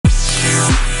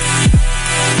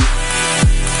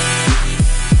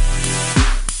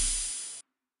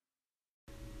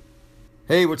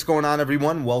Hey, what's going on,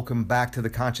 everyone? Welcome back to the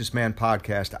Conscious Man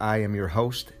Podcast. I am your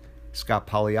host, Scott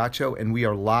Pagliaccio, and we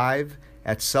are live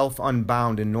at Self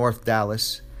Unbound in North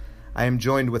Dallas. I am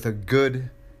joined with a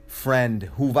good friend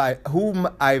whom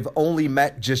I've only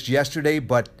met just yesterday,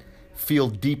 but feel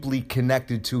deeply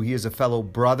connected to. He is a fellow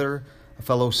brother, a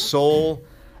fellow soul,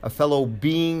 a fellow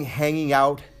being hanging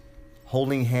out,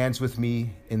 holding hands with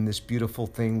me in this beautiful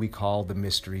thing we call the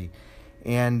mystery.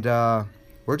 And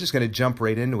we're just going to jump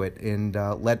right into it and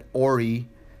let Ori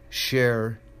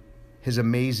share his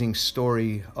amazing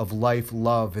story of life,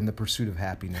 love, and the pursuit of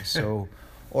happiness. So,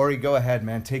 Ori, go ahead,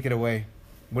 man. Take it away.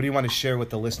 What do you want to share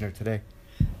with the listener today?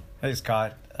 Hey,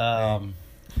 Scott.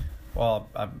 Well,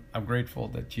 I'm grateful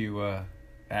that you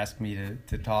asked me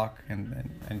to talk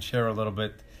and share a little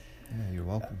bit. Yeah, you're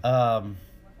welcome.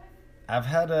 I've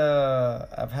had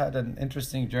an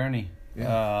interesting journey.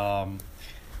 Yeah.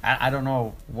 I don't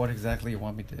know what exactly you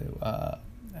want me to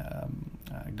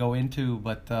go into,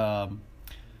 but I'm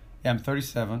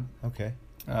 37. Okay.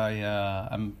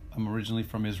 I'm originally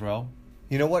from Israel.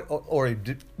 You know what, Ori,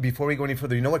 before we go any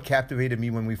further, you know what captivated me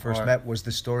when we first met was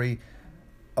the story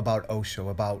about Osho,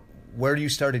 about where you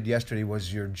started yesterday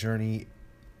was your journey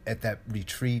at that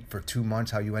retreat for 2 months,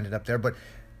 how you ended up there. But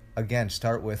again,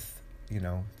 start with,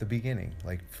 the beginning,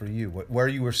 like for you, where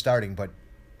you were starting. But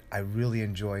I really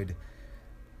enjoyed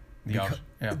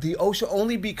the Osho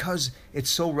only because it's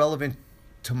so relevant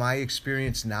to my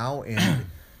experience now and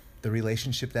the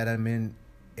relationship that I'm in.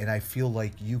 And I feel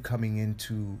like you coming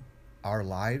into our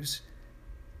lives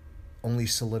only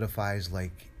solidifies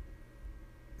like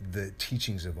the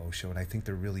teachings of Osho, and I think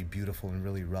they're really beautiful and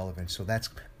really relevant. So that's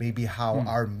maybe how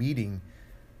our meeting.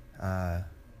 So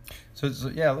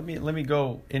let me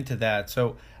go into that.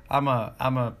 So I'm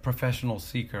a professional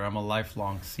seeker. I'm a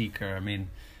lifelong seeker. I mean,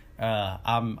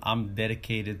 I'm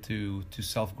dedicated to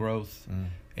self growth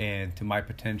and to my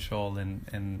potential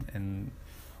and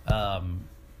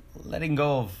letting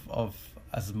go of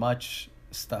as much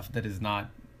stuff that is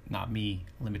not me,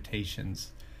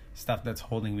 limitations, stuff that's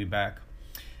holding me back.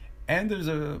 And there's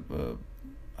a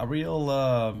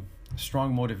real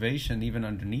strong motivation even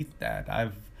underneath that.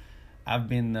 I've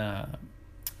been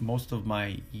most of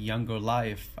my younger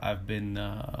life I've been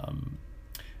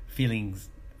feeling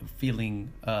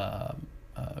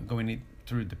going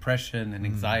through depression and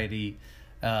anxiety,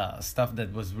 stuff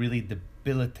that was really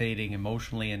debilitating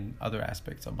emotionally and other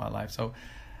aspects of my life. So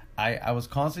I was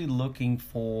constantly looking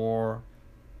for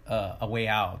a way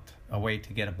out, a way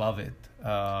to get above it.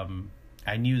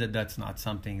 I knew that that's not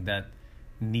something that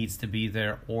needs to be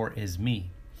there or is me.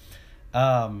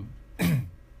 I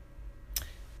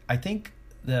think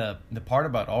the part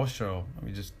about Osho, let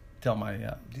me just tell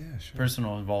my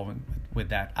personal involvement with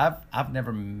that. I've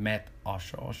never met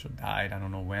Osho. Osho died, I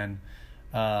don't know when.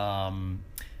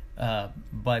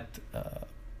 But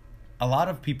a lot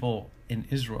of people in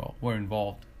Israel were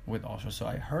involved with Osho. So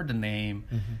I heard the name.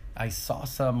 Mm-hmm. I saw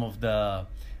some of the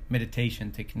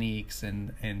meditation techniques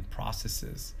and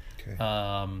processes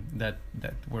that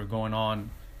were going on.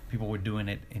 People were doing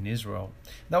it in Israel.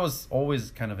 That was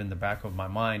always kind of in the back of my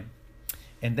mind.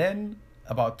 And then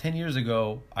about 10 years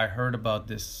ago, I heard about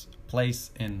this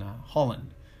place in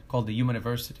Holland called the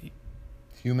Humaniversity.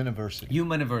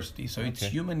 Humaniversity. So it's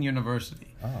Human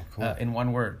University. Oh, cool. In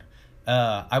one word.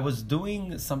 I was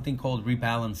doing something called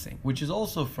rebalancing, which is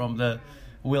also from the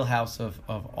wheelhouse of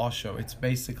Osho. It's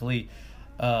basically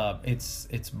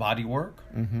it's body work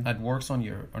that works on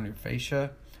your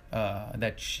fascia,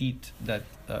 that sheet that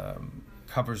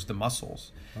covers the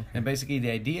muscles. Okay. And basically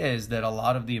the idea is that a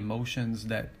lot of the emotions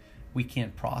that we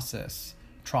can't process,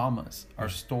 traumas, are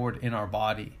stored in our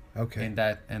body in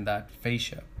that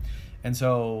fascia. And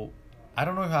so I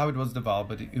don't know how it was developed,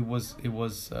 but it was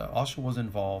Osho was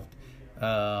involved.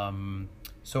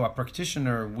 So a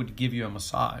practitioner would give you a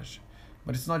massage,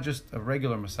 but it's not just a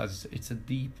regular massage. It's a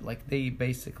deep, like they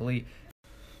basically.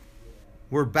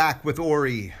 We're back with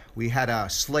Ori. We had a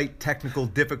slight technical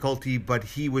difficulty, but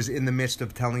he was in the midst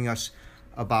of telling us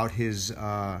about his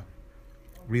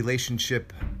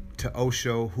relationship to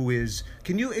Osho,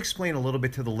 can you explain a little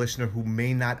bit to the listener who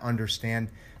may not understand,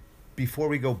 before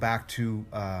we go back to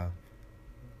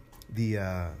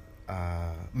the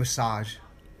massage,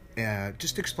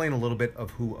 just explain a little bit of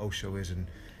who Osho is and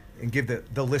give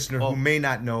the listener who may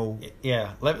not know.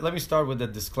 Yeah, let me start with a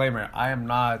disclaimer. I am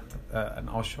not an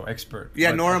Osho expert.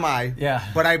 Yeah, nor am I. Yeah.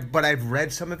 But I've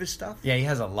read some of his stuff. Yeah, he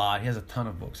has a lot. He has a ton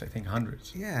of books, I think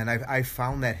hundreds. Yeah, and I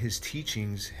found that his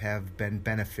teachings have been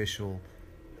beneficial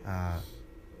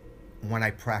when I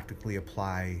practically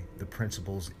apply the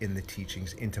principles in the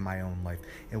teachings into my own life.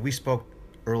 And we spoke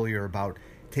earlier about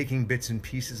taking bits and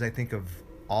pieces, I think, of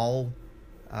all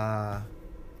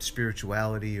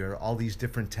spirituality or all these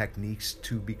different techniques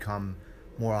to become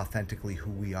more authentically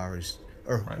who we are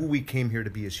who we came here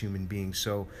to be as human beings.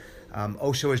 So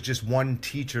Osho is just one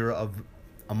teacher of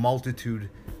a multitude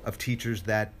of teachers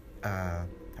that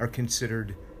are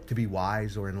considered to be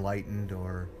wise or enlightened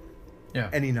or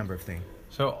any number of things.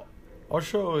 So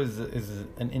Osho is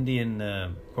an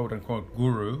Indian quote unquote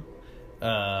guru,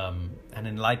 an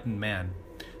enlightened man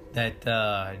that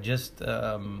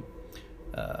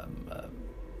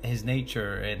his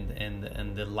nature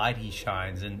and the light he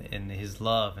shines and his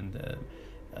love and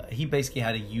he basically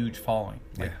had a huge following.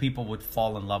 Like people would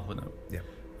fall in love with him.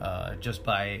 Just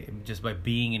by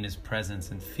being in his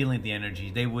presence and feeling the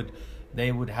energy.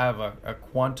 They would have a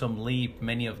quantum leap,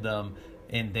 many of them,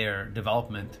 in their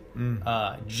development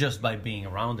just by being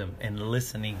around him and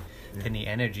listening to the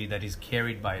energy that is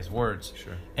carried by his words.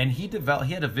 Sure. And he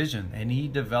had a vision, and he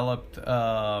developed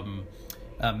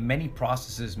many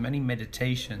processes, many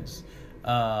meditations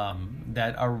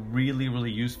that are really,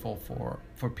 really useful for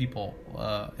people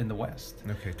in the West.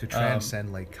 Okay, to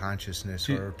transcend like consciousness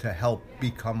or to help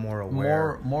become more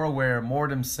aware. More aware, more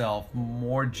themselves,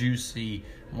 more juicy,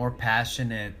 more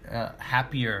passionate,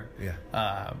 happier,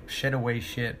 shed away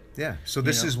shit. Yeah, so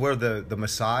this is where the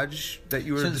massage that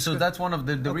you were... So that's one of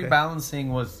the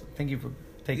rebalancing was... Thank you for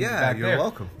taking it back there. Yeah, you're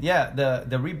welcome. Yeah,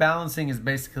 the rebalancing is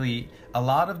basically a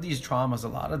lot of these traumas, a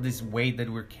lot of this weight that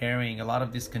we're carrying, a lot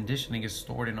of this conditioning is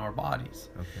stored in our bodies.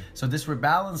 Okay. So this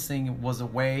rebalancing was a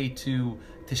way to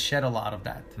shed a lot of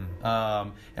that.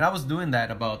 And I was doing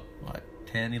that about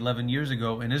 10, 11 years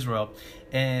ago in Israel.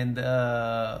 And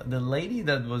the lady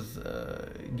that was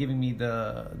giving me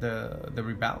the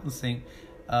rebalancing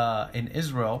in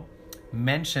Israel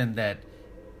mentioned that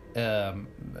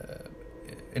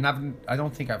and I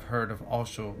don't think I've heard of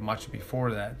Osho much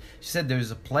before that. She said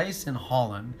there's a place in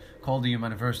Holland called the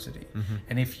University.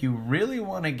 And if you really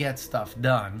want to get stuff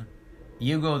done,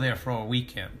 you go there for a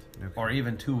weekend or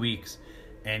even 2 weeks,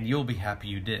 and you'll be happy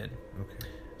you did. Okay.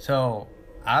 So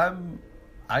I'm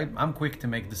quick to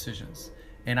make decisions,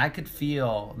 and I could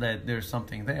feel that there's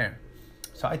something there.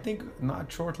 So I think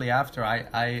not shortly after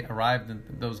I arrived in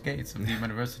those gates of the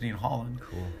University in Holland.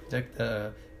 Cool.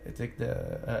 I took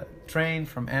the train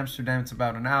from Amsterdam. It's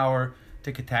about an hour.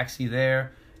 Took a taxi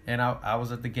there, and I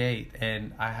was at the gate,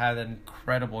 and I had an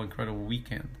incredible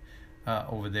weekend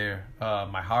over there.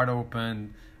 My heart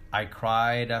opened. I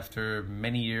cried after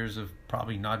many years of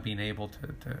probably not being able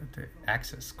to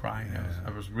access crying. I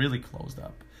was really closed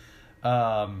up,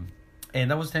 and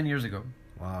that was 10 years ago.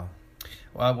 Wow.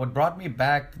 Well, what brought me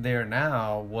back there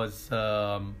now was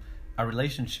a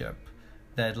relationship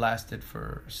that lasted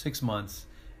for 6 months.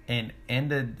 And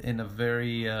ended in a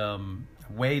very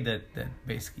way that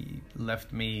basically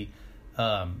left me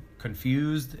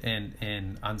confused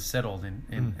and unsettled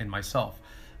in myself.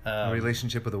 A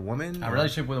relationship with a woman? A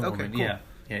relationship with a woman, cool.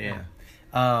 Yeah.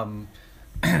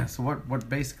 So what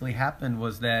basically happened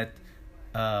was that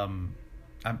I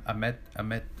met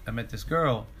this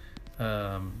girl.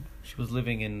 She was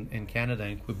living in Canada,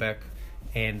 in Quebec,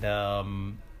 and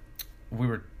we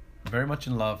were very much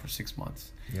in love for 6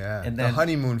 months. Yeah, and then the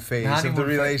honeymoon phase of the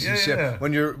relationship.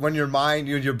 When your mind,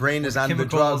 your brain is on the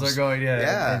drugs. Are going,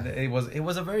 And it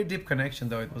was a very deep connection,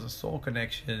 though. It was a soul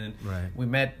connection. And we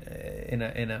met in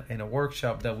a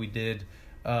workshop that we did,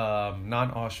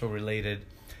 non-Osho related,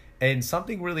 and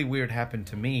something really weird happened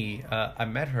to me. I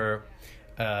met her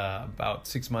about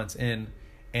 6 months in,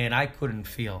 and I couldn't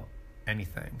feel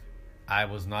anything. I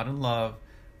was not in love.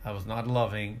 I was not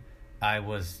loving. I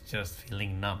was just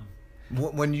feeling numb.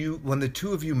 When the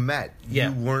two of you met,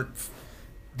 you weren't.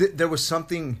 There was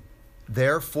something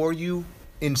there for you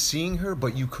in seeing her,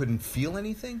 but you couldn't feel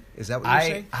anything. Is that what you're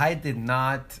saying? I did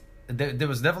not. There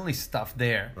was definitely stuff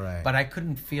there, but I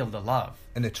couldn't feel the love.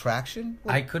 An attraction?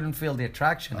 I couldn't feel the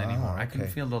attraction anymore. I couldn't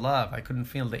feel the love. I couldn't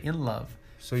feel the in love.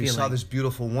 So you saw this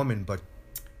beautiful woman, but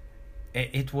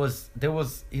there was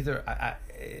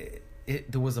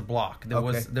a block.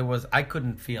 There was I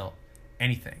couldn't feel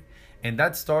anything. And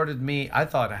that started me. I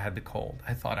thought I had the cold.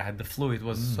 I thought I had the flu. It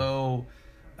was so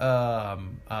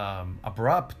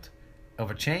abrupt of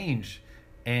a change,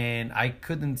 and I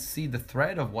couldn't see the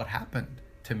thread of what happened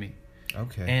to me.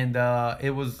 Okay. And it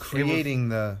was creating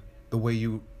the way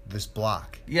this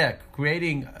block. Yeah,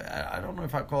 creating. I don't know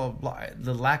if I call it block,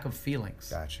 the lack of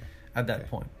feelings. Gotcha. At that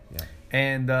point. Yeah.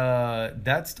 And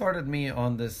that started me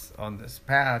on this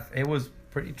path. It was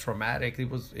pretty traumatic. It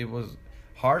was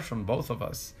harsh on both of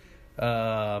us.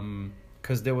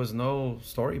 Because there was no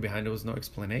story behind it, there was no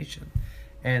explanation.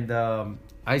 And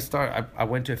I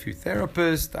went to a few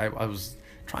therapists. I was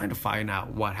trying to find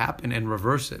out what happened and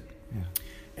reverse it.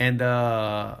 And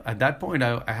at that point,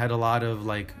 I had a lot of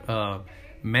like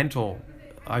mental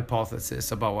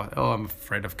hypothesis about what, I'm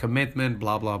afraid of commitment,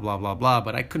 blah, blah, blah, blah, blah,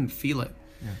 but I couldn't feel it.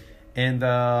 Yeah. And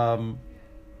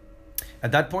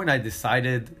at that point, I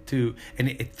decided to, and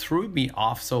it threw me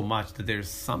off so much that there's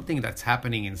something that's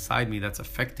happening inside me that's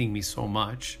affecting me so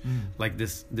much, like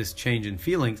this change in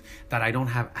feelings, that I don't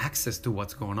have access to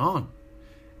what's going on.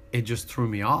 It just threw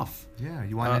me off. Yeah,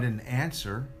 you wanted an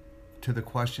answer to the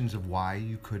questions of why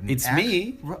you couldn't. It's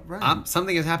me. Right.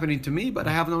 Something is happening to me, but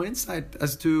I have no insight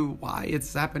as to why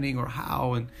it's happening or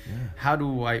how, and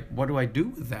what do I do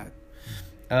with that?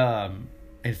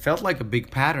 It felt like a big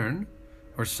pattern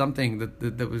or something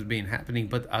that was being happening,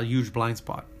 but a huge blind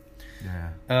spot.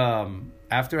 Yeah.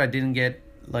 After I didn't get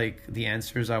like the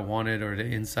answers I wanted or the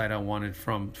insight I wanted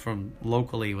from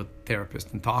locally with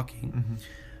therapists and talking,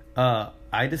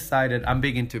 I decided I'm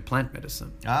big into plant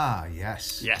medicine. Ah,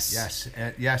 yes. Yes.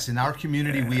 Yes. In our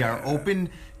community, we are open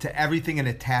to everything and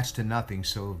attached to nothing.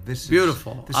 So this is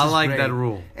beautiful. I like great. that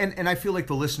rule. And I feel like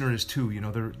the listener is too. You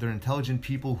know, they're intelligent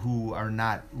people who are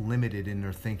not limited in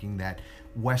their thinking that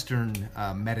Western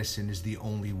medicine is the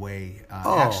only way.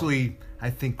 Actually, I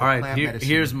think the plant medicine.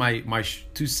 Here's my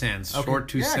 2 cents, Okay. short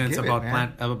 2 cents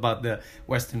about the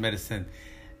Western medicine.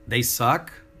 They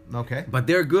suck. Okay. But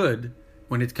they're good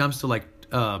when it comes to like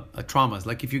traumas.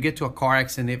 Like if you get to a car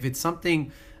accident, if it's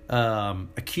something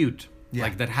acute,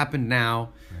 like that happened now,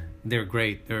 they're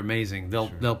great. They're amazing.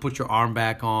 They'll put your arm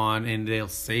back on and they'll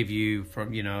save you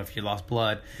from, if you lost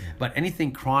blood. Yeah. But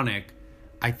anything chronic,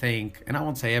 I think, and I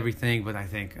won't say everything, but I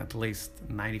think at least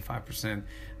 95%,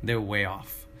 they're way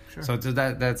off. Sure. So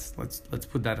let's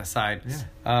put that aside.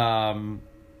 Yeah.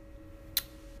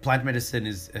 Plant medicine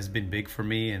has been big for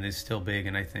me and is still big,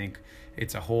 and I think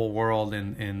it's a whole world,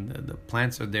 and the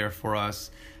plants are there for us,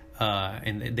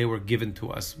 and they were given to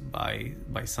us by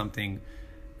something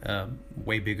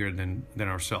way bigger than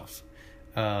ourselves,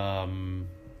 and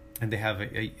they have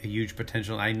a huge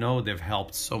potential. I know they've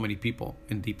helped so many people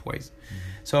in deep ways.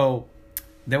 So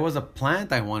there was a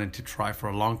plant I wanted to try for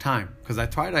a long time, because I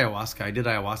tried ayahuasca. I did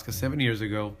ayahuasca 7 years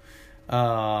ago,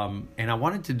 and I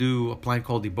wanted to do a plant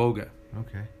called iboga.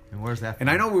 Okay. And where's that from? And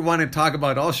I know we want to talk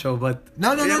about Osho, but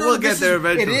no, we'll get there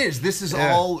eventually. It is. This is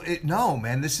all. No,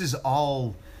 man. This is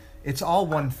all. It's all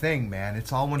one thing, man.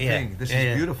 It's all one thing. This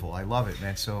is beautiful. I love it,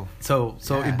 man. So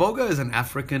iboga is an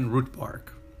African root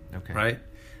bark. Okay. Right.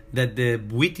 That the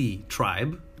Bwiti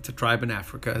tribe, it's a tribe in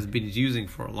Africa, has been using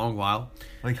for a long while.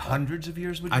 Like hundreds of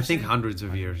years, would you say? I think hundreds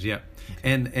of years. Yeah.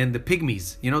 Okay. And the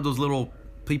pygmies, those little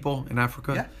people in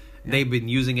Africa. Yeah. They've been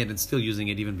using it and still using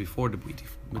it even before the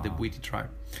Bwiti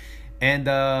tribe. And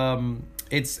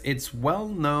it's well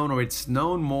known, or it's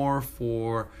known more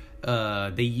for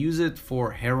they use it for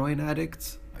heroin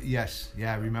addicts. Yes,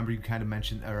 yeah, I remember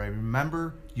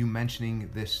you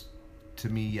mentioning this to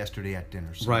me yesterday at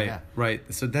dinner. So, right, right.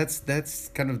 So that's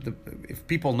kind of if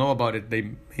people know about it,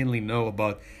 they mainly know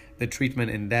about the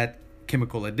treatment and that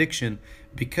chemical addiction,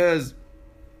 because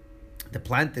the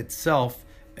plant itself,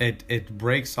 it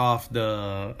breaks off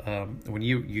the when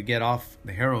you get off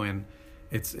the heroin.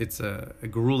 It's a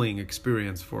grueling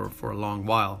experience for a long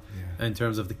while in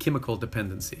terms of the chemical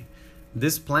dependency.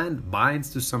 This plant binds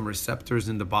to some receptors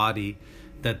in the body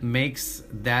that makes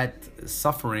that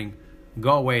suffering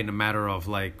go away in a matter of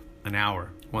like an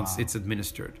hour once it's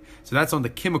administered. So that's on the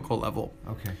chemical level,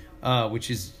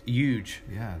 which is huge.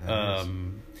 Yeah, that is.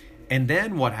 And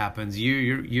then what happens?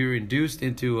 You're induced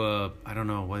into a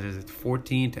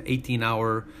 14 to 18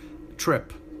 hour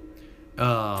trip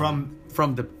from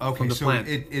the plant.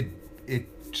 It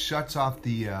shuts off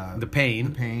the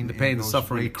pain, the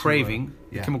suffering, the craving,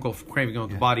 the chemical craving on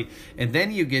the body, and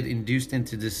then you get induced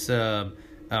into this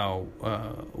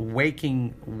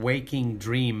waking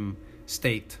dream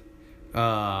state.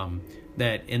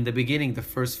 That in the beginning, the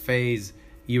first phase,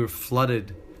 you're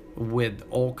flooded with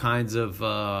all kinds of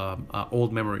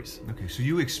old memories. Okay, so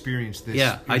you experienced this.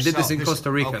 Yeah, I did this in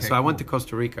Costa Rica. Okay, so I went to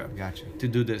Costa Rica to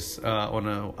do this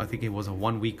on I think it was a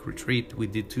 1-week retreat. We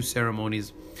did 2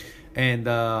 ceremonies, and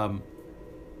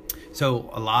so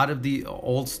a lot of the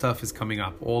old stuff is coming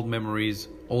up, old memories,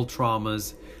 old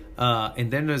traumas,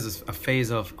 and then there's a phase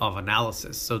of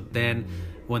analysis. So then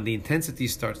when the intensity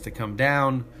starts to come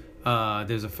down,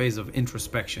 there's a phase of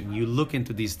introspection. You look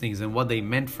into these things and what they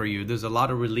meant for you. There's a lot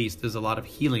of release. There's a lot of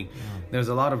healing. There's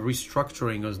a lot of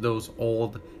restructuring of those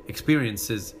old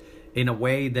experiences in a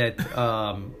way that,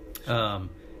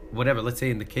 let's say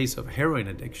in the case of heroin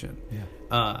addiction,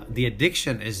 the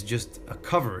addiction is just a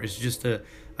cover. It's just a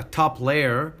top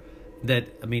layer that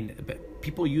I mean,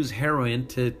 people use heroin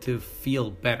to feel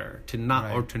better, to not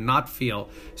Right. or to not feel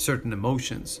certain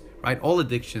emotions, right? All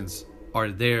addictions are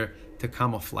there to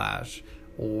camouflage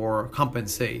or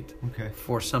compensate Okay.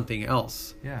 for something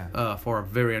else, Yeah. for a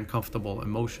very uncomfortable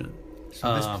emotion.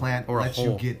 So this plant or a lets you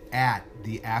hole. get at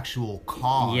the actual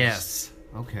cause. Yes,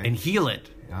 Okay. and heal it.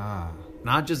 Ah.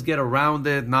 Not just get around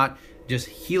it, not just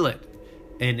heal it.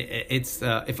 And it's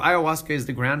if ayahuasca is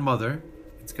the grandmother,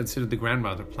 it's considered the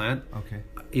grandmother plant. Okay.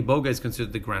 Iboga is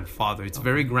considered the grandfather. It's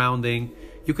very grounding.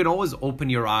 You can always open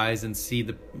your eyes and see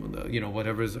the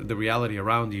whatever is the reality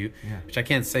around you. Yeah. Which I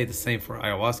can't say the same for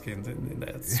ayahuasca. In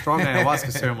that strong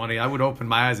ayahuasca ceremony, I would open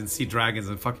my eyes and see dragons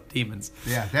and fucking demons.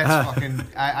 Yeah, that's fucking.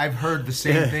 I've heard the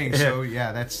same thing. So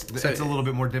yeah, that's a little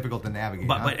bit more difficult to navigate.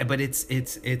 But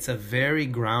it's a very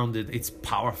grounded. It's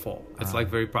powerful. It's like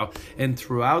very powerful. And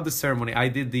throughout the ceremony, I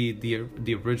did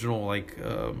the original like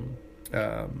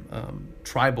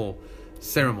tribal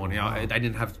ceremony. I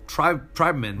didn't have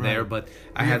tribemen there, but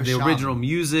I had the original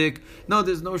music. No,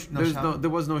 there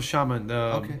was no shaman.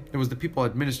 Okay. There was the people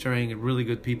administering, really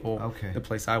good people. Okay. The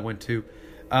place I went to.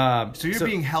 So you're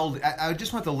being held. I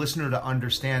just want the listener to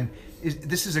understand.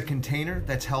 This is a container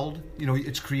that's held.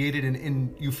 It's created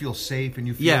and you feel safe and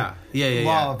you feel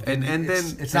loved. And then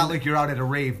it's not like you're out at a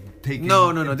rave taking.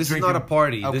 No. This is not a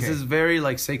party. Okay. This is very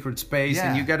like sacred space,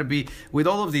 and you got to be with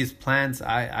all of these plants.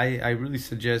 I really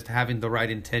suggest having the right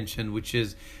intention, which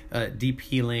is deep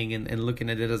healing and looking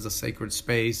at it as a sacred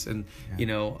space, and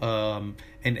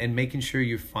and making sure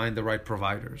you find the right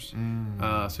providers.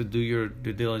 So do your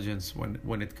due diligence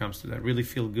when it comes to that. Really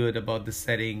feel good about the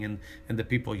setting and the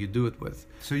people you do it with.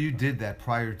 So you did that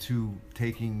prior to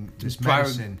taking this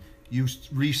medicine. You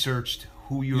researched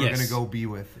who you were going to go be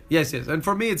with. Yes. And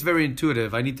for me, it's very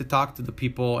intuitive. I need to talk to the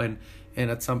people, and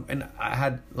I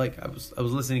had I was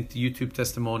listening to YouTube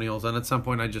testimonials, and at some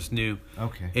point I just knew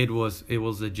it was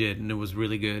legit and it was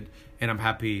really good, and I'm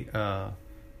happy.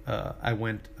 I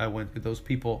went with those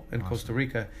people in Costa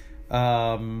Rica,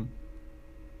 and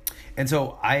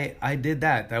so I did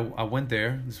that. I went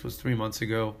there. This was 3 months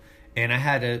ago, and I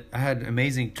had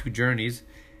amazing 2 journeys,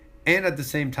 and at the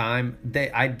same time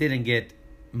I didn't get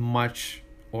much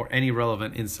or any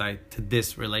relevant insight to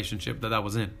this relationship that I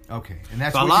was in. Okay, and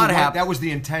that's so that was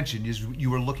the intention. Is you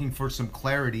were looking for some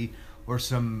clarity or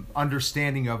some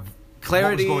understanding of what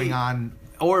was going on.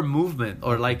 Or movement,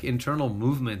 or like internal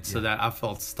movement, so that I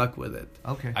felt stuck with it.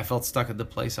 Okay. I felt stuck at the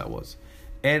place I was.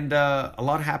 And a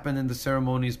lot happened in the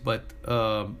ceremonies, but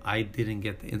I didn't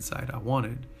get the insight I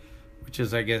wanted, which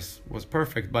is, I guess, was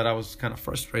perfect, but I was kind of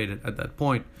frustrated at that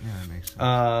point. Yeah, that makes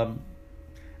sense.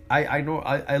 I know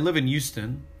I live in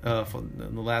Houston for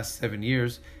the last 7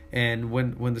 years, and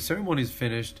when the ceremony is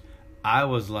finished, I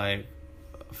was like,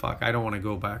 fuck, I don't want to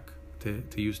go back to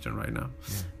Houston right now.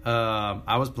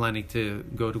 I was planning to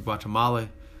go to Guatemala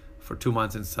for 2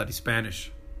 months and study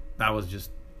Spanish. That was just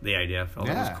the idea. I felt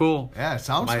it was cool. Yeah, it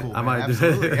sounds cool. I might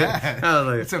absolutely. Yeah. I was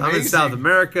like, It's amazing. I'm in South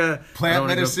America. Plant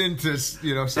medicine to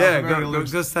South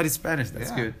America. Go study Spanish.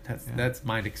 That's good. That's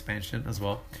mind expansion as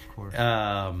well. Of course.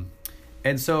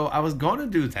 And so I was gonna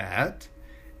do that,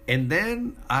 and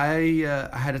then I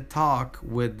had a talk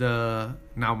with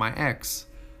now my ex,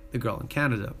 the girl in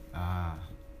Canada.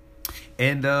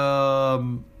 And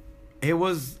it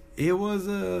was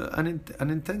an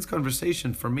intense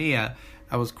conversation for me. I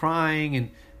was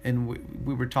crying and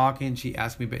we were talking. She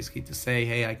asked me basically to say,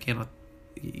 hey,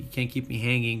 you can't keep me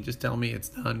hanging. Just tell me it's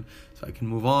done so I can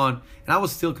move on. And I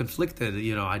was still conflicted.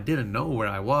 I didn't know where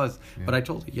I was, but I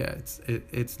told her,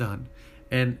 it's done.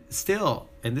 And still,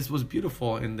 and this was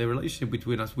beautiful in the relationship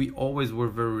between us, we always were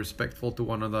very respectful to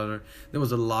one another. There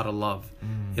was a lot of love,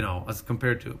 as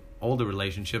compared to all the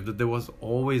relationships, that there was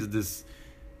always this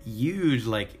huge,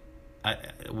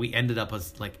 we ended up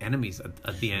as enemies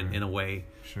at the end in a way,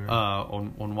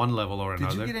 on one level or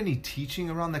another. Did you get any teaching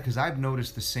around that? Because I've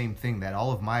noticed the same thing, that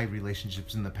all of my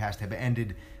relationships in the past have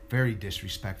ended very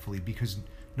disrespectfully because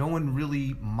no one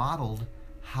really modeled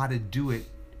how to do it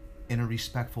in a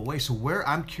respectful way. So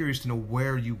I'm curious to know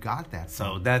where you got that from.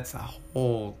 So that's a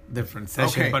whole different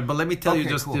session. Okay. But let me tell you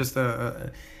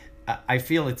I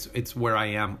feel it's where I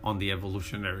am on the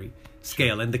evolutionary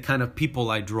scale and the kind of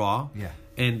people I draw. Yeah.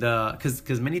 And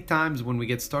because many times when we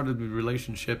get started with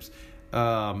relationships,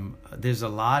 there's a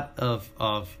lot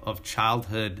of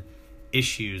childhood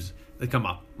issues that come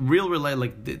up. Real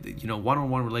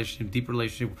one-on-one relationship, deep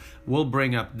relationship will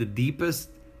bring up the deepest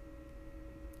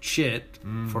shit,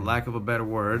 for lack of a better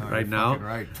word, now.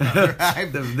 Right.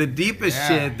 the deepest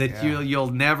shit that you'll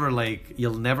never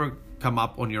come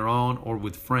up on your own or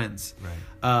with friends.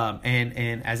 Right.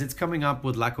 And as it's coming up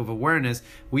with lack of awareness,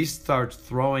 we start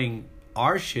throwing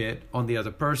our shit on the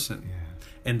other person. Yeah.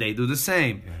 And they do the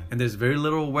same. Yeah. And there's very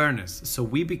little awareness. So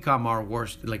we become our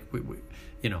worst, like,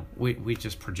 we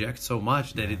just project so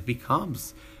much that it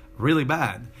becomes really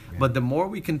bad. Yeah. But the more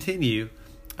we continue,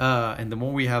 and the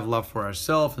more we have love for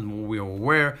ourselves and the more we are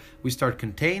aware, we start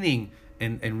containing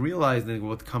and realizing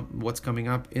what's coming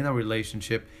up in a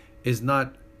relationship is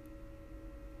not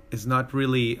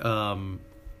really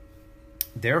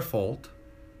their fault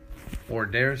or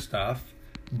their stuff,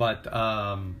 but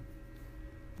our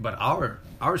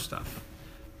stuff.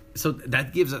 So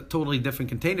that gives a totally different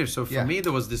container. So for me,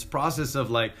 there was this process of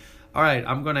like, all right,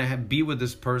 I'm gonna be with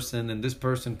this person, and this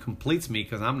person completes me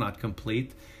because I'm not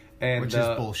complete. And, which is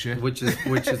bullshit. Which is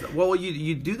well,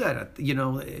 you do that,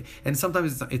 and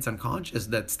sometimes it's unconscious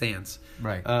that stance.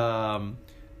 Right.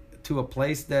 To a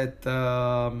place that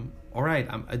all right,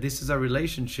 this is a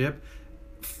relationship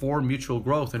for mutual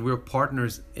growth, and we're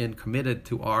partners and committed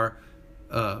to our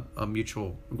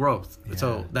mutual growth. Yeah.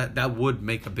 So that would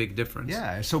make a big difference.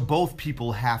 Yeah. So both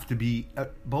people have to be.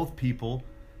 Both people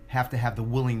have to have the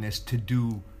willingness to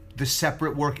do the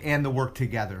separate work and the work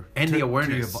together, and the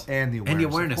awareness, and the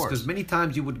awareness, because many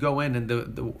times you would go in and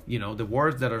the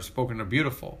words that are spoken are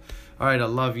beautiful. All right, I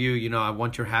love you. I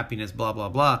want your happiness. Blah blah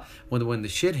blah. When the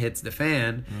shit hits the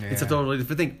fan, it's a totally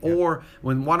different thing. Yeah. Or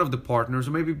when one of the partners,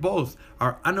 or maybe both,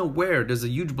 are unaware, there's a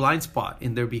huge blind spot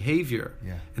in their behavior.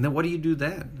 Yeah. And then what do you do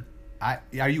then?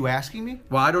 Are you asking me?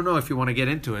 Well, I don't know if you want to get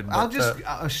into it. But, I'll just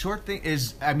a short thing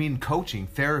is, coaching,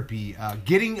 therapy,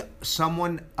 getting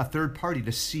someone, a third party,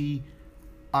 to see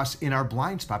us in our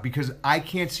blind spot, because I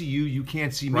can't see you, you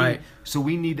can't see me, right. So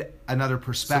we need another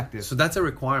perspective. So that's a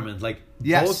requirement. Like,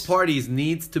 yes. Both parties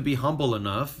needs to be humble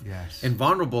enough, yes. and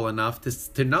vulnerable enough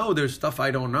to know there's stuff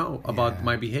I don't know about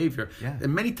my behavior. Yeah.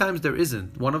 And many times there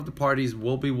isn't. One of the parties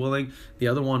will be willing, the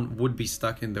other one would be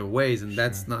stuck in their ways, and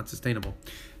that's not sustainable.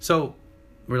 So,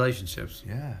 relationships.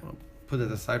 Yeah. I'll put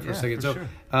it aside for a second. For So,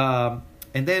 sure.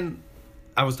 And then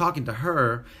I was talking to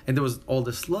her, and there was all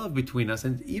this love between us.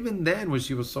 And even then, when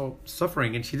she was so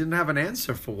suffering, and she didn't have an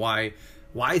answer for why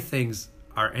things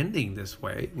are ending this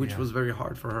way, which was very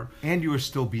hard for her. And you were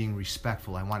still being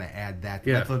respectful. I want to add that.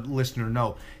 Yeah. Let the listener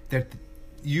know that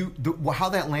how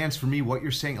that lands for me, what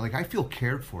you're saying, like, I feel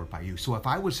cared for by you. So if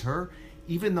I was her,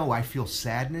 even though I feel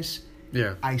sadness,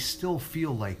 I still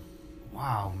feel like,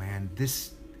 wow, man,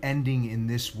 this ending in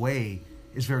this way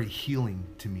is very healing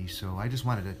to me. So I just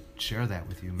wanted to share that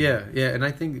with you, man. Yeah, and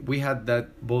I think we had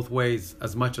that both ways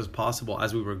as much as possible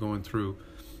as we were going through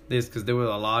this, because there were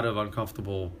a lot of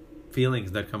uncomfortable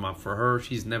feelings that come up for her.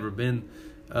 She's never been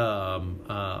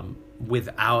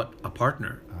without a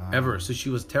partner ever, so she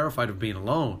was terrified of being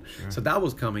alone. Sure. So that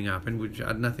was coming up, and which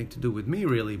had nothing to do with me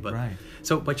really. But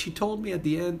but she told me at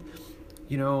the end,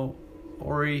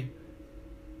 Ori,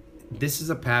 this is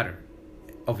a pattern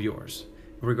of yours.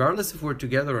 Regardless if we're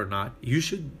together or not, you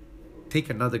should take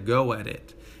another go at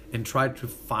it and try to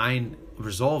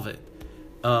resolve it,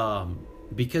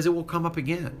 because it will come up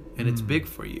again, and it's big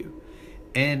for you.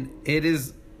 And it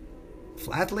is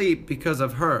flatly because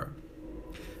of her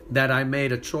that I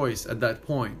made a choice at that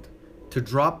point to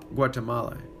drop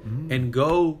Guatemala and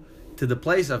go to the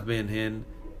place I've been in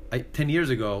 10 years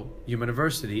ago,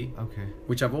 University,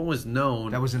 which I've always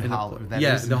known. That was in Holland.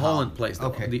 The Holland place,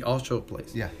 the Osho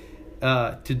place. Yeah.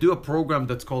 To do a program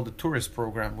that's called the Tourist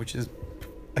Program, which is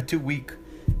a 2-week,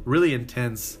 really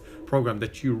intense program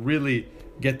that you really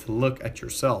get to look at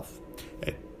yourself.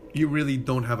 You really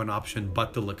don't have an option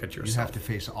but to look at yourself. You have to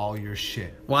face all your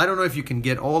shit. Well, I don't know if you can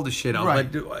get all the shit out,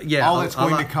 right. but all that's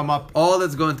going to come up. All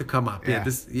that's going to come up.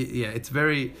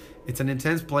 It's an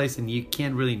intense place, and you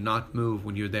can't really not move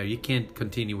when you're there. You can't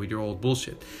continue with your old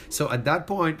bullshit. So at that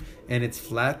point, and it's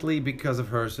flatly because of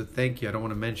her, so thank you. I don't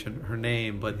want to mention her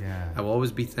name, but I will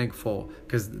always be thankful,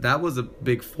 because that was a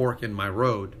big fork in my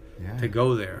road to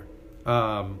go there.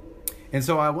 And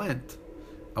so I went.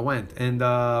 And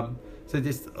so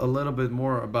just a little bit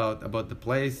more about the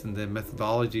place and the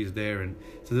methodologies there. And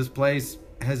so this place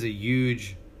has a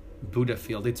huge Buddha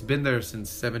field. It's been there since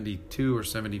 72 or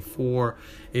 74.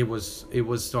 It was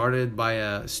started by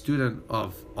a student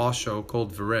of Osho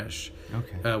called Viresh,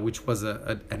 which was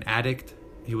an addict.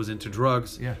 He was into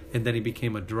drugs, and then he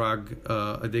became a drug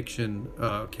addiction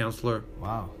counselor.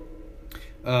 Wow.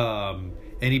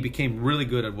 And he became really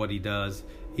good at what he does.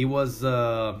 He was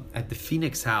at the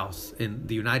Phoenix House in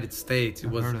the United States.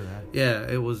 I've heard of that.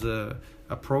 Yeah, it was a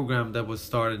program that was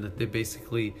started that they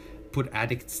basically put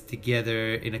addicts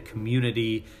together in a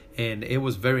community, and it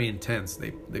was very intense.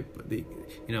 They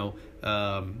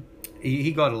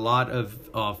he got a lot of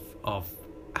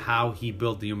how he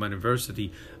built the Human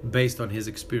University based on his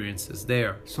experiences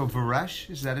there. So Varesh,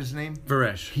 is that his name?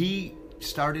 Varesh. He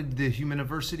started the Human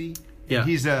University. Yeah.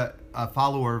 He's a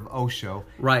follower of Osho.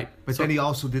 Right. But then he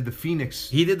also did the Phoenix.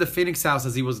 He did the Phoenix House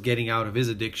as he was getting out of his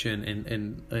addiction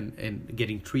and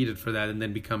getting treated for that, and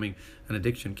then becoming an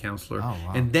addiction counselor. Oh,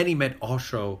 wow. And then he met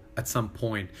Osho at some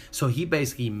point. So he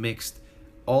basically mixed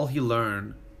all he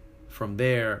learned from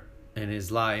there in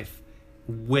his life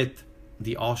with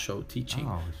the Osho teaching,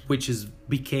 which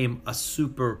became a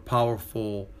super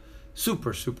powerful.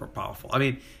 Super powerful. I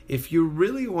mean, if you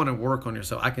really want to work on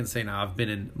yourself, I can say now I've been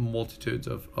in multitudes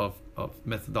of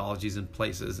methodologies and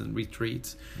places and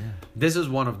retreats. Yeah. This is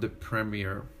one of the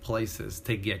premier places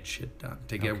to get shit done,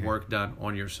 to get work done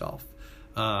on yourself,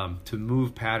 to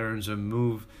move patterns and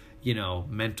move,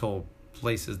 mental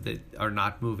places that are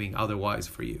not moving otherwise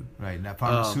for you. Right. Now,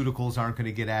 pharmaceuticals aren't going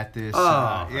to get at this.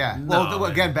 No, well,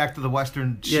 again, back to the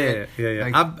Western shit. Yeah.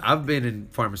 Like, I've been in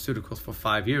pharmaceuticals for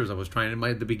 5 years. I was trying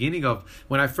at the beginning of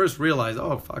when I first realized,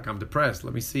 oh fuck, I'm depressed.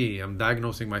 Let me see. I'm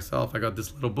diagnosing myself. I got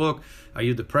this little book. Are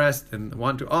you depressed? And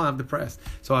I'm depressed.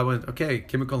 So I went, okay,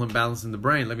 chemical imbalance in the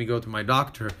brain. Let me go to my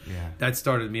doctor. Yeah. That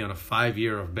started me on a 5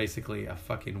 year of basically a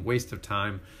fucking waste of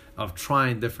time of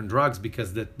trying different drugs,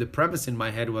 because the premise in my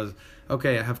head was,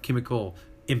 okay, I have chemical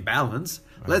imbalance.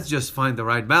 Right. Let's just find the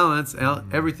right balance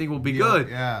and everything will be good.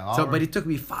 Yeah. But it took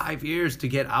me 5 years to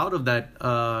get out of that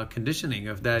conditioning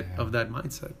of that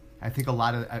mindset. I think a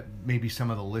lot of maybe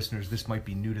some of the listeners, this might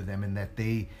be new to them in that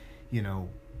they,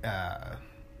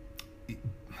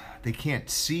 they can't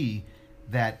see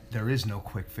that there is no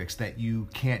quick fix, that you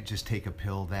can't just take a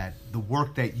pill, that the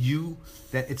work that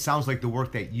it sounds like the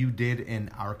work that you did and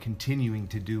are continuing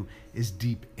to do is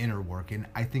deep inner work. And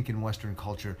I think in Western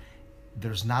culture,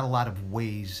 there's not a lot of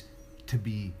ways to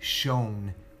be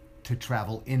shown to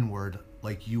travel inward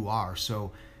like you are.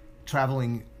 So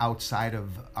traveling outside of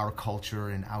our culture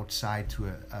and outside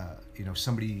to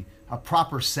a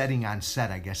proper setting on set,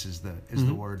 I guess is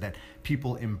the word, that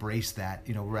people embrace that,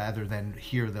 rather than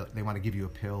here that they want to give you a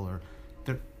pill or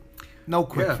no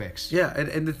quick fix. Yeah,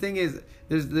 and the thing is,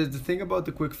 there's the thing about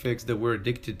the quick fix that we're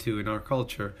addicted to in our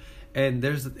culture, and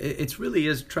it really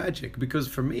is tragic, because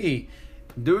for me,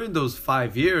 during those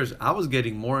 5 years, I was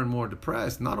getting more and more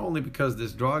depressed, not only because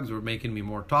these drugs were making me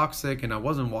more toxic and I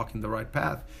wasn't walking the right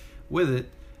path with it,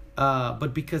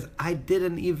 but because I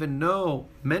didn't even know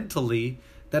mentally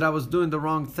that I was doing the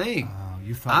wrong thing.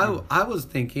 You thought I was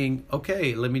thinking,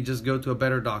 okay, let me just go to a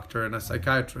better doctor and a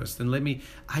psychiatrist, and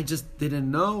I just didn't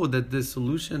know that the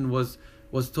solution was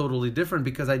totally different,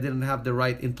 because I didn't have the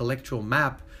right intellectual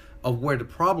map of where the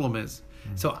problem is.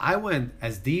 So I went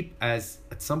as deep as,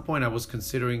 at some point I was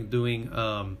considering doing,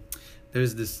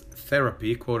 there's this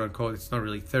therapy, quote unquote, it's not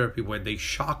really therapy, where they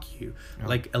shock you,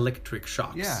 like electric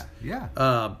shocks. Yeah.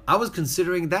 I was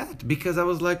considering that, because I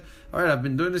was like, all right, I've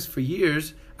been doing this for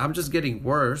years. I'm just getting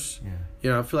worse.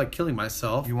 Yeah. I feel like killing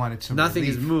myself. You wanted some Nothing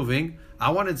relief. is moving.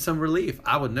 I wanted some relief.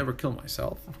 I would never kill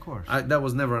myself. Of course. That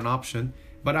was never an option.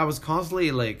 But I was constantly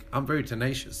I'm very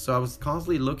tenacious. So I was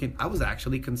constantly looking. I was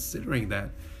actually considering that.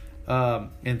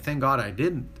 And thank God I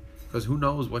didn't. Because who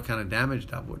knows what kind of damage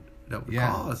that would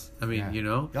cause. I mean,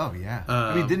 Oh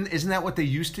yeah. Isn't that what they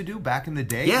used to do back in the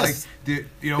day? Yes. Like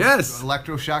Yes.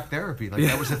 electroshock therapy. Like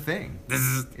that was a thing.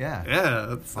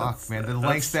 Yeah. Fuck, man. The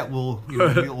lengths that we'll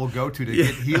go to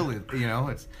get healed.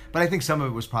 But I think some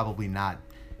of it was probably not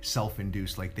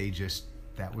self-induced. Like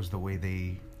that was the way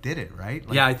they did it, right?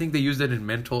 Yeah, I think they used it in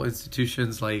mental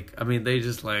institutions. They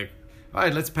just all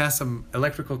right, let's pass some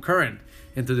electrical current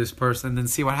into this person and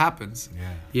see what happens.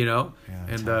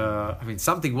 And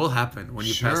something will happen when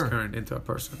you pass current into a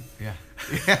person.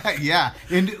 Yeah.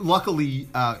 And luckily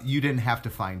you didn't have to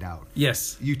find out.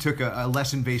 Yes, you took a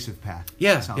less invasive path.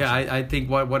 I think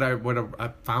what I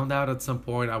found out at some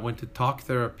point, I went to talk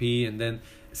therapy, and then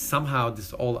somehow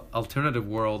this whole alternative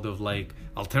world of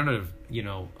alternative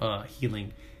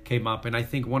healing came up. And I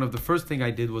think one of the first thing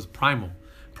I did was primal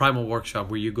workshop,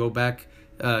 where you go back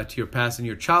to your past and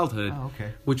your childhood,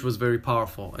 which was very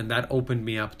powerful, and that opened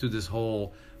me up to this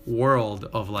whole world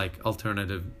of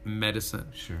alternative medicine.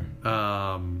 Sure.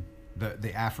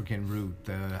 The African root,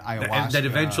 the ayahuasca, that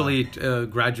eventually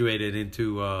graduated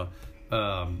into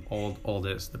all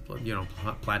this,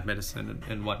 plant medicine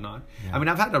and whatnot. Yeah.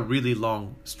 I've had a really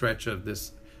long stretch of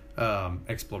this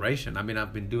exploration.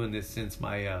 I've been doing this since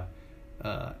my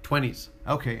 20s.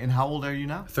 Okay, and how old are you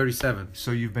now? 37.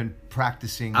 So you've been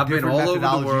practicing. I've been all over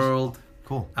the world.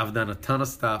 Cool. I've done a ton of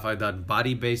stuff. I've done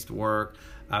body-based work.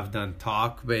 I've done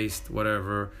talk-based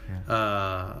whatever.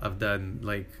 Yeah. I've done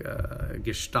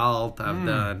Gestalt. I've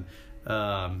done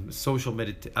social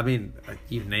meditation. I mean,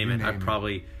 you name it. I've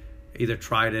probably either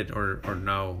tried it or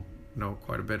know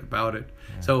quite a bit about it.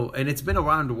 Yeah. So, and it's been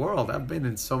around the world. I've been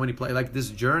in so many places. Like this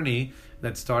journey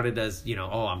that started as,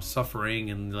 I'm suffering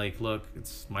and like, look,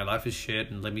 my life is shit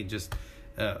and let me just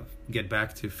get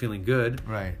back to feeling good.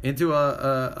 Right. Into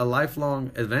a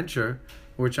lifelong adventure,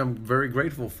 which I'm very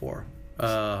grateful for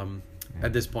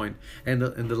at this point. And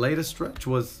the latest stretch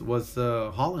was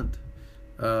Holland.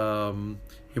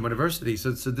 University.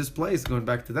 So this place, going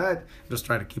back to that, just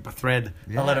trying to keep a thread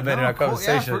a little bit in our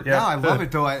conversation. No, I love it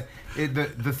though.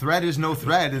 The thread is no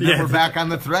thread, and then we're back on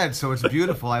the thread. So it's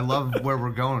beautiful. I love where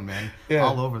we're going, man. Yeah.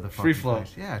 All over the free flow.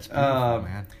 Place. Yeah, it's beautiful,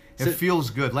 man. It feels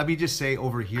good. Let me just say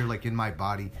over here, like in my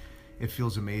body, it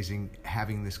feels amazing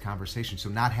having this conversation. So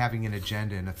not having an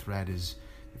agenda and a thread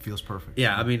feels perfect.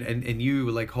 Yeah, I mean, and you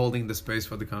like holding the space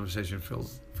for the conversation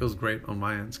feels great on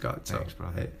my end, Scott. So thanks,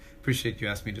 brother. I appreciate you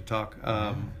asking me to talk,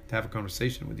 to have a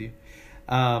conversation with you.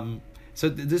 So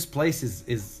this place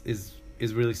is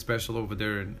really special over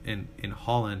there in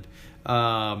Holland.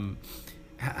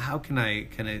 How can I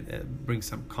bring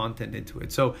some content into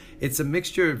it? So it's a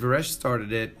mixture. Viresh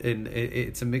started it, and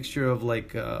it's a mixture of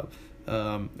like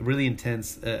really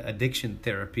intense addiction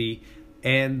therapy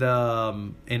and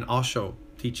Osho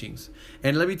teachings.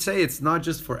 And let me say, it's not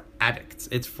just for addicts.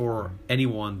 It's for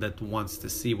anyone that wants to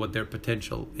see what their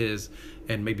potential is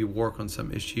and maybe work on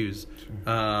some issues.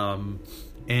 Sure.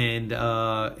 It's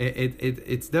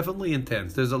definitely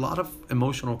intense. There's a lot of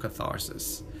emotional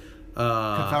catharsis.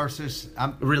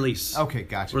 Release. Okay,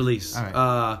 gotcha. Release. All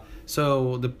right.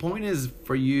 So the point is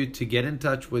for you to get in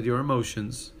touch with your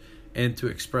emotions and to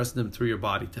express them through your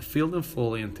body, to feel them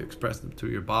fully and to express them through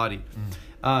your body.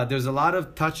 There's a lot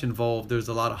of touch involved. There's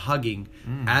a lot of hugging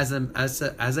as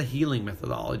a healing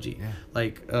methodology. Yeah.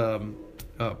 Like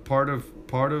part of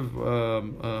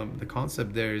the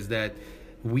concept there is that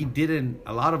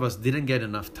a lot of us didn't get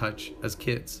enough touch as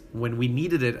kids when we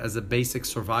needed it as a basic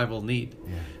survival need.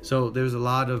 Yeah. So there's a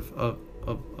lot of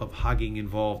hugging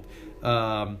involved.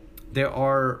 There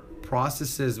are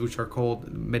processes which are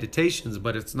called meditations,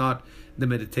 but it's not the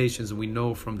meditations we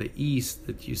know from the East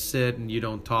that you sit and you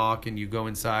don't talk and you go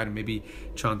inside and maybe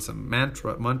chant some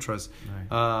mantras.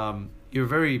 Right. You're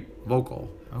very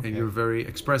vocal and you're very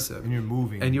expressive and you're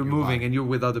moving and you're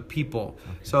with other people.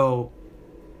 Okay. So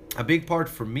a big part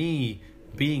for me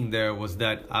being there was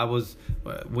that I was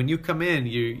when you come in,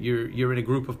 you're in a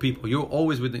group of people. You're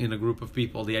always in a group of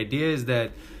people. The idea is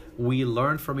that we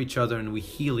learn from each other and we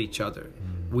heal each other.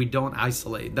 We don't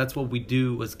isolate. That's what we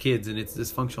do as kids, and it's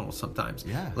dysfunctional sometimes.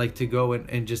 Yeah. Like to go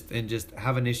and just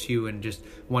have an issue and just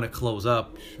want to close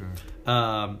up. Sure.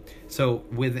 So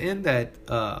within that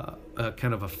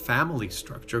kind of a family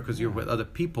structure, because you're with other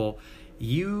people,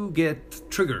 you get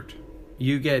triggered.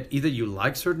 You get either you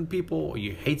like certain people or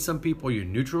you hate some people, or you're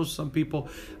neutral to some people,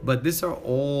 but these are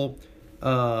all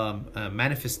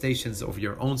manifestations of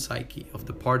your own psyche, of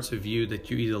the parts of you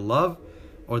that you either love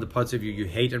or the parts of you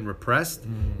hate and repressed,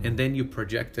 and then you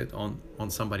project it on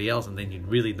somebody else, and then you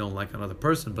really don't like another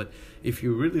person. But if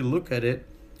you really look at it,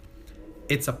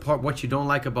 it's a part, what you don't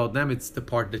like about them, it's the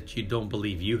part that you don't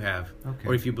believe you have. Okay.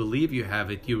 Or if you believe you have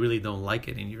it, you really don't like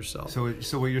it in yourself. So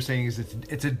what you're saying is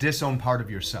it's a disowned part of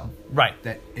yourself. Right.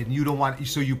 And you don't want,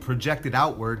 so you project it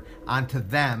outward onto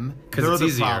them. Because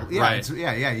it's easier. Problem. Yeah,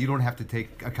 right. You don't have to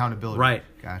take accountability. Right.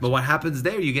 Gotcha. But what happens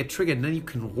there, you get triggered, and then you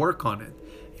can work on it.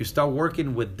 You start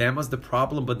working with them as the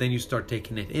problem, but then you start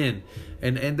taking it in.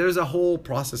 And there's a whole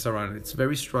process around it. It's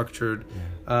very structured.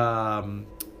 Yeah.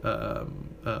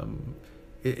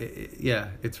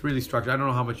 It's really structured. I don't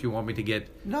know how much you want me to get.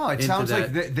 No, it sounds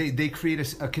like they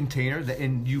create a container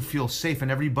and you feel safe,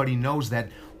 and everybody knows that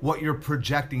what you're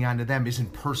projecting onto them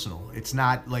isn't personal. It's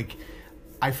not like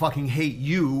I fucking hate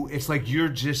you. It's like you're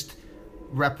just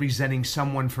representing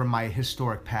someone from my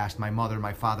historic past, my mother,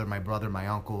 my father, my brother, my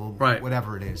uncle, right.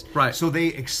 Whatever it is. Right. So they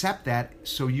accept that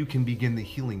so you can begin the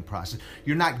healing process.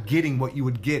 You're not getting what you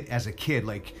would get as a kid,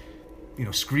 like,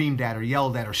 screamed at or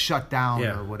yelled at or shut down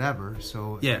or whatever.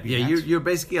 So you're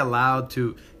basically allowed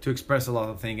to express a lot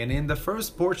of things. And in the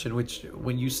first portion, which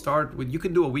when you start with, you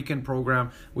can do a weekend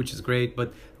program, which is great,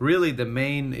 but really the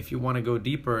main, if you want to go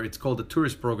deeper, it's called the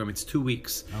tourist program. It's 2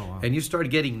 weeks. Oh, wow. And you start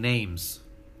getting names.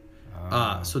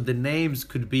 So the names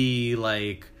could be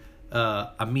like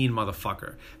a mean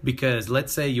motherfucker, because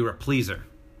let's say you're a pleaser.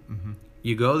 Mm-hmm.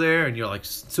 You go there and you're like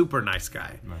super nice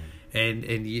guy. Right.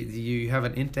 And you have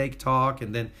an intake talk,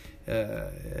 and then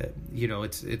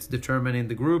it's determined in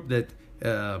the group that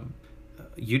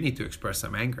you need to express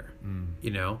some anger,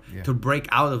 Yeah. to break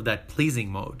out of that pleasing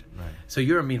mode. Right. So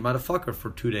you're a mean motherfucker for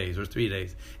 2 days or 3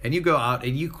 days, and you go out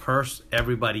and you curse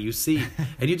everybody you see,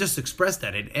 and you just express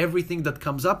that, and everything that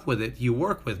comes up with it, you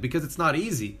work with, because it's not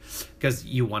easy, because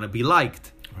you want to be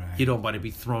liked. Right. You don't want to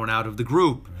be thrown out of the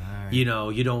group. Right.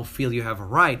 You don't feel you have a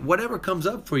right. Whatever comes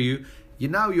up for you,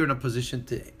 you're in a position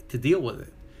to deal with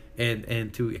it,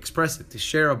 and to express it, to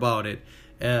share about it.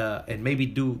 And maybe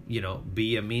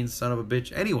be a mean son of a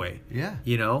bitch anyway. Yeah.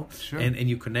 Sure. And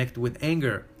you connect with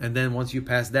anger. And then once you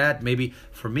pass that, maybe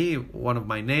for me, one of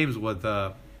my names was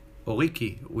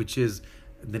Oriki, which is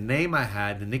the nickname I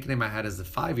had as a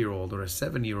 5-year-old or a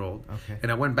 7-year-old. Okay.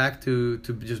 And I went back to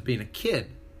just being a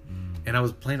kid. And I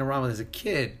was playing around with as a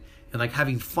kid and like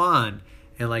having fun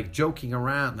and like joking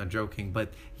around, not joking,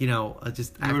 but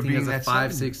just acting as a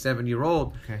 5, 6,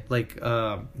 7-year-old, okay. like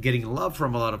getting love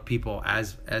from a lot of people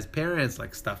as parents,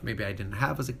 like stuff maybe I didn't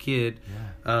have as a kid.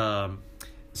 Yeah.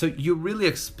 So you really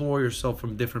explore yourself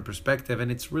from different perspective,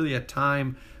 and it's really a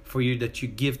time for you that you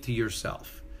give to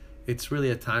yourself. It's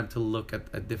really a time to look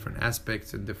at different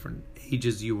aspects and different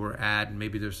ages you were at, and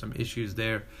maybe there's some issues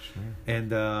there. Sure.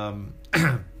 And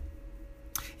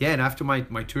yeah, and after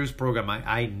my tourist program,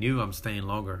 I knew I'm staying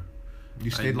longer. You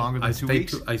stayed longer than 2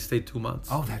 weeks? I stayed 2 months.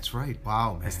 Oh, that's right.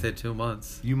 Wow, man. I stayed 2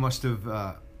 months. You must have,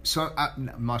 I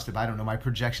don't know. My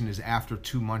projection is after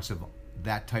 2 months of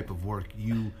that type of work,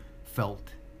 you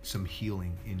felt some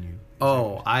healing in you.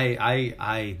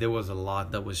 There was a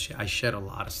lot that was, I shed a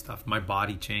lot of stuff. My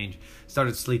body changed.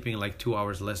 Started sleeping like 2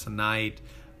 hours less a night.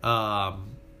 A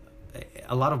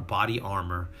lot of body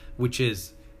armor, which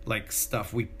is like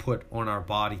stuff we put on our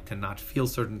body to not feel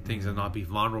certain things and not be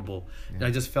vulnerable. Yeah.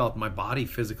 I just felt my body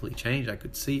physically changed. I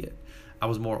could see it. I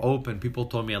was more open. People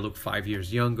told me I looked 5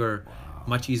 years younger. Wow.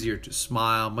 Much easier to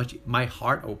smile. My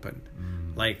heart opened.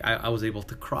 Like I was able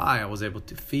to cry. I was able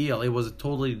to feel. It was a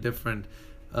totally different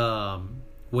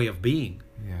way of being.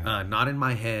 Yeah. Not in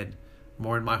my head,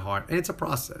 more in my heart. And it's a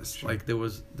process. Sure. Like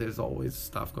there's always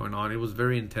stuff going on. It was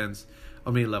very intense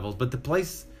on many levels. But the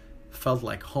place felt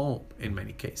like home in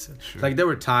many cases. Sure. Like there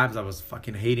were times I was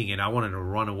fucking hating it. I wanted to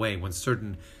run away when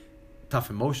certain tough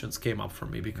emotions came up for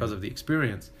me because of the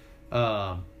experience.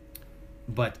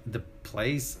 But the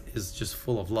place is just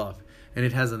full of love, and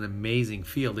it has an amazing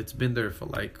field. It's been there for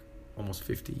like almost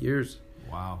 50 years.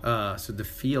 Wow. So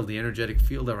the energetic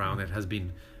field around it has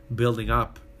been building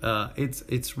up.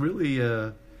 It's really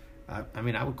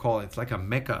I would call it's like a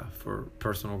mecca for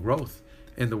personal growth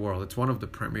in the world. It's one of the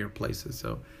premier places.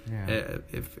 So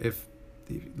if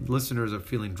the listeners are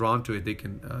feeling drawn to it, they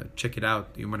can check it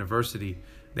out. The University,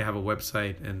 they have a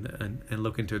website and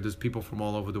look into it. There's people from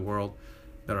all over the world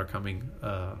that are coming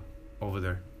over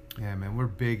there. Yeah, man, we're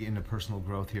big into personal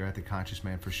growth here at the Conscious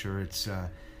Man for sure.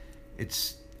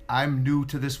 It's I'm new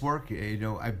to this work.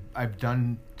 I've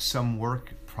done some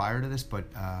work prior to this, but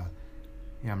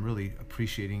I'm really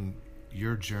appreciating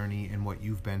your journey and what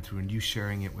you've been through and you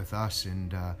sharing it with us.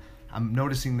 And I'm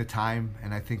noticing the time,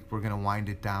 and I think we're going to wind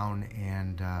it down.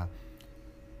 And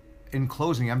in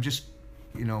closing, I'm just,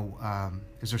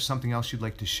 is there something else you'd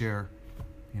like to share?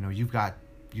 You've got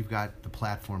the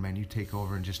platform, and you take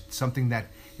over, and just something that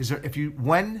is there.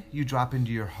 When you drop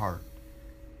into your heart,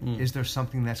 is there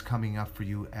something that's coming up for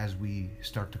you as we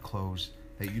start to close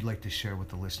that you'd like to share with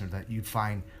the listener that you'd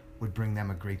find would bring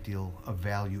them a great deal of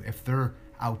value if they're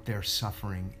out there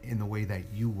suffering in the way that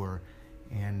you were,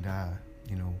 and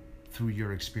through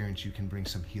your experience you can bring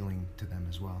some healing to them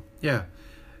as well? Yeah.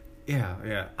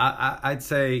 I'd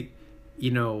say,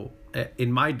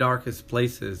 in my darkest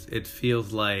places, it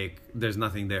feels like there's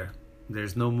nothing there.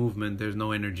 There's no movement. There's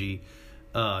no energy.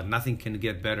 Nothing can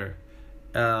get better.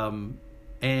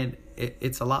 And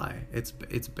it's a lie. It's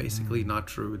basically not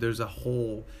true. There's a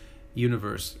whole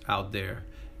universe out there,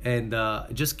 and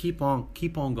just keep on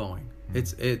going.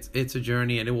 It's a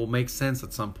journey, and it will make sense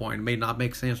at some point. It may not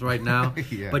make sense right now,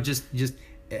 but just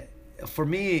for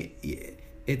me,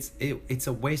 it's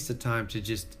a waste of time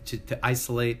to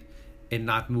isolate and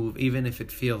not move, even if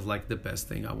it feels like the best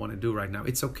thing I want to do right now.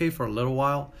 It's okay for a little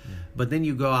while, but then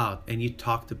you go out and you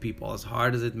talk to people, as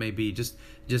hard as it may be. Just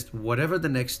whatever the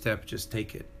next step, just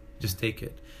take it.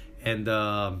 And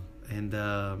I've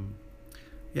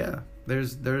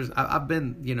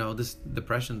been, this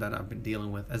depression that I've been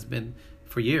dealing with has been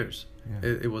for years.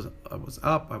 I was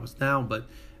up, I was down, but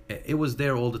it was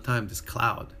there all the time, this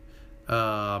cloud.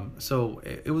 So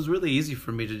it was really easy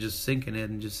for me to just sink in it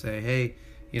and just say, hey,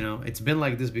 it's been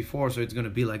like this before, so it's going to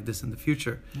be like this in the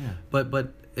future.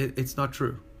 But it's not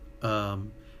true.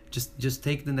 Just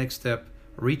take the next step.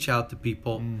 Reach out to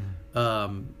people.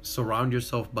 Surround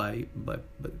yourself by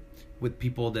with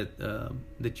people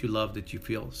that you love, that you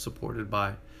feel supported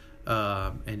by,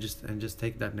 and just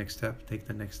take that next step,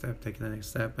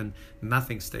 and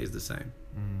nothing stays the same.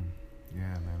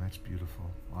 Yeah, man, that's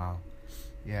beautiful. Wow.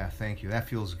 Yeah, thank you. That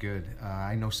feels good.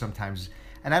 I know sometimes,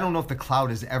 and I don't know if the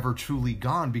cloud is ever truly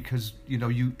gone, because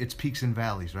it's peaks and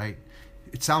valleys, right?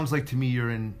 It sounds like to me you're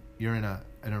in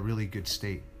a really good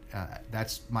state.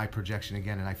 That's my projection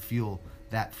again, and I feel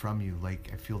that from you. Like,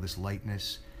 I feel this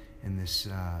lightness and this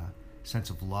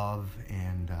sense of love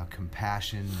and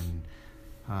compassion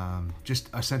and just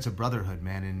a sense of brotherhood,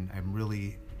 man. And I'm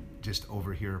really just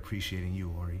over here appreciating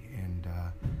you, Ori. And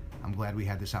I'm glad we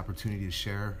had this opportunity to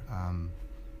share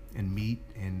and meet.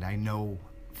 And I know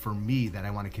for me that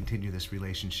I want to continue this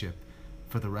relationship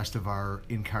for the rest of our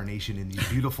incarnation in these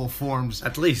beautiful forms.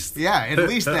 At least. Yeah, at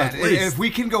least that. At least. If we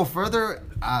can go further,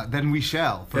 then we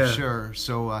shall, for sure.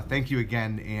 So thank you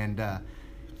again. And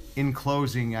in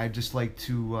closing, I'd just like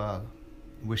to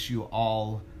wish you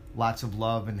all lots of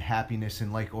love and happiness.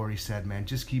 And like Ori said, man,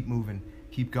 just keep moving,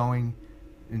 keep going,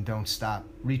 and don't stop.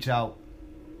 Reach out.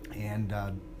 And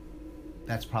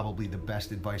that's probably the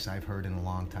best advice I've heard in a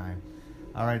long time.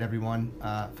 All right, everyone.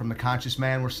 From The Conscious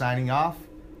Man, we're signing off.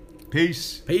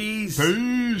 Peace. Peace.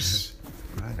 Peace.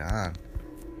 Right on.